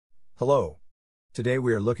Hello. Today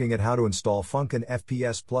we are looking at how to install Funkin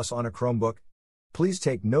FPS Plus on a Chromebook. Please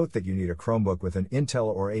take note that you need a Chromebook with an Intel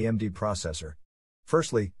or AMD processor.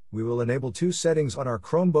 Firstly, we will enable two settings on our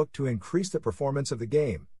Chromebook to increase the performance of the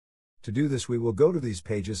game. To do this, we will go to these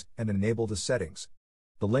pages and enable the settings.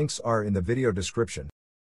 The links are in the video description.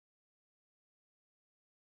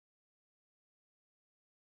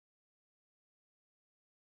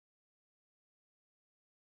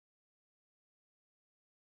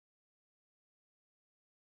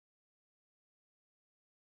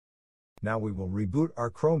 Now we will reboot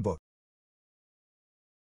our Chromebook.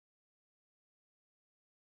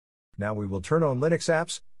 Now we will turn on Linux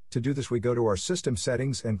apps. To do this, we go to our system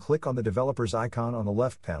settings and click on the developer's icon on the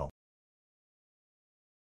left panel.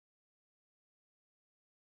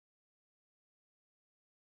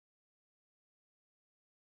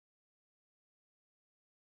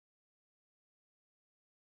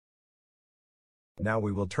 Now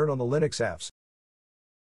we will turn on the Linux apps.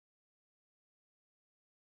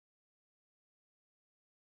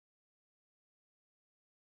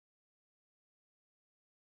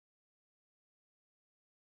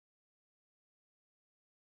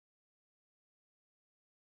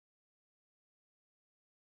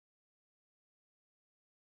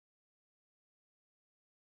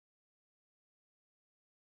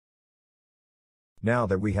 Now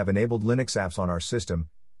that we have enabled Linux apps on our system,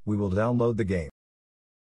 we will download the game.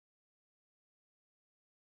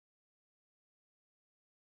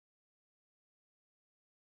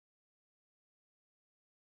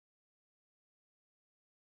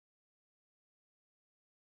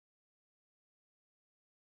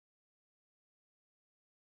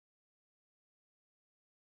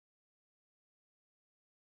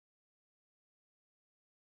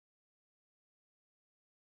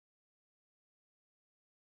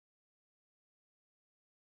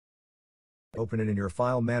 Open it in your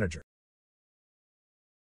file manager.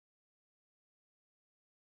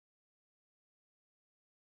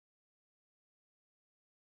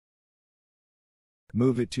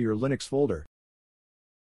 Move it to your Linux folder.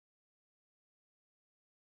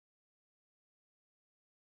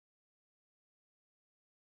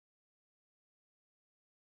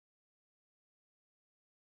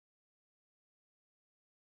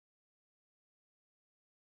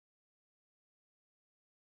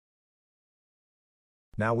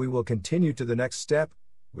 Now we will continue to the next step,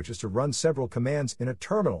 which is to run several commands in a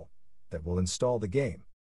terminal that will install the game.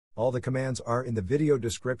 All the commands are in the video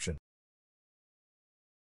description.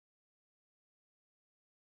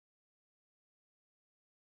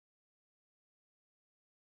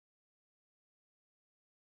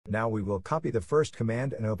 Now we will copy the first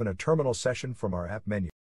command and open a terminal session from our app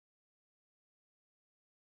menu.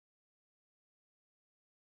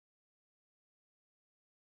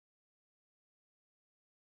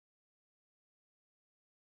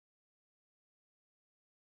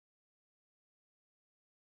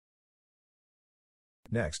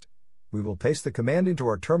 Next, we will paste the command into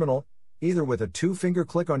our terminal, either with a two-finger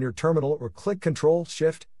click on your terminal or click Ctrl,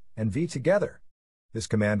 Shift, and V together. This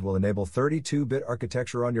command will enable 32-bit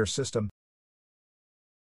architecture on your system.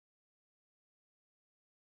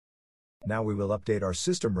 Now we will update our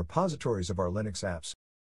system repositories of our Linux apps.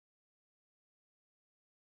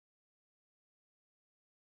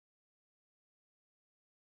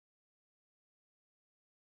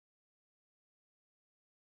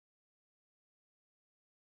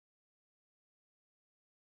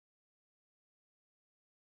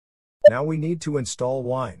 Now we need to install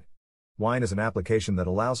Wine. Wine is an application that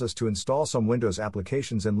allows us to install some Windows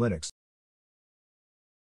applications in Linux.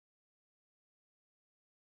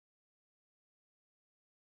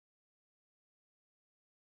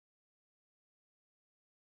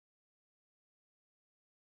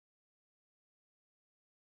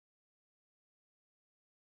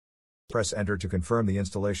 Press Enter to confirm the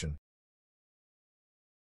installation.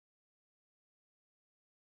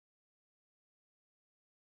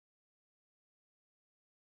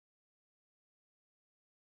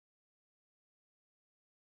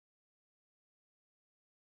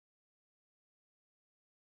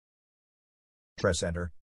 Press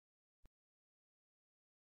Enter.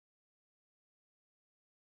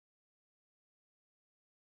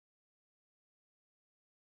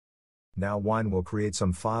 Now Wine will create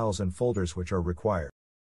some files and folders which are required.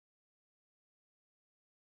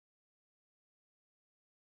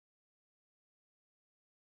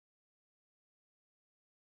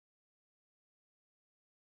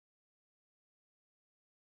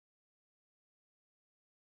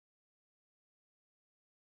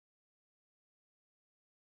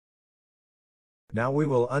 Now we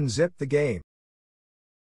will unzip the game.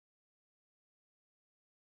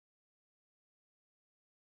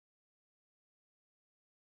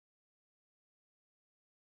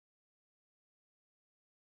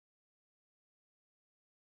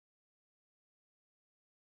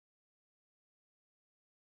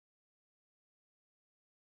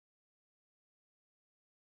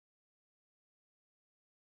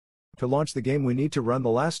 To launch the game we need to run the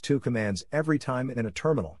last two commands every time in a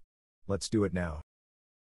terminal. Let's do it now.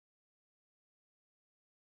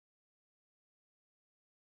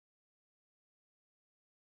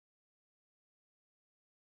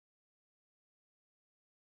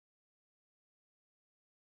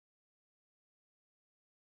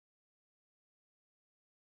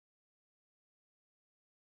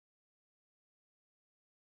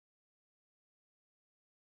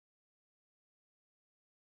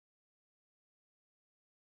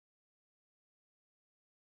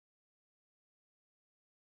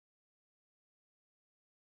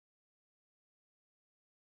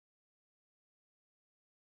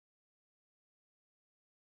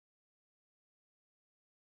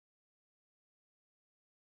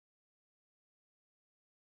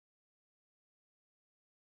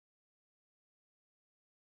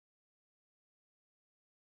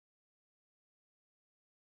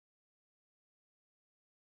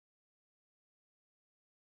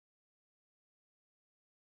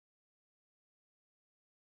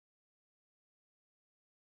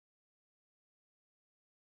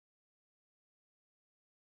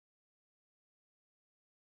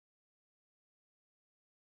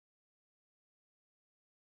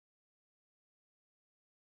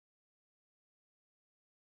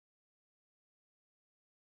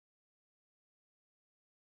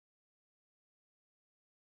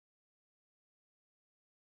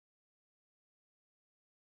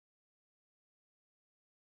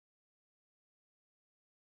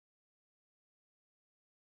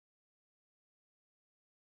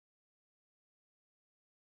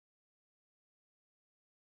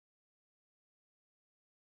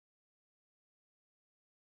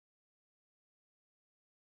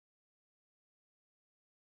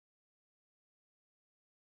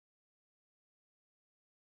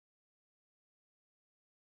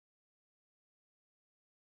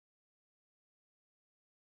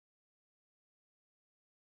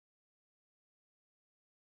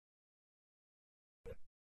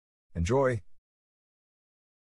 Enjoy!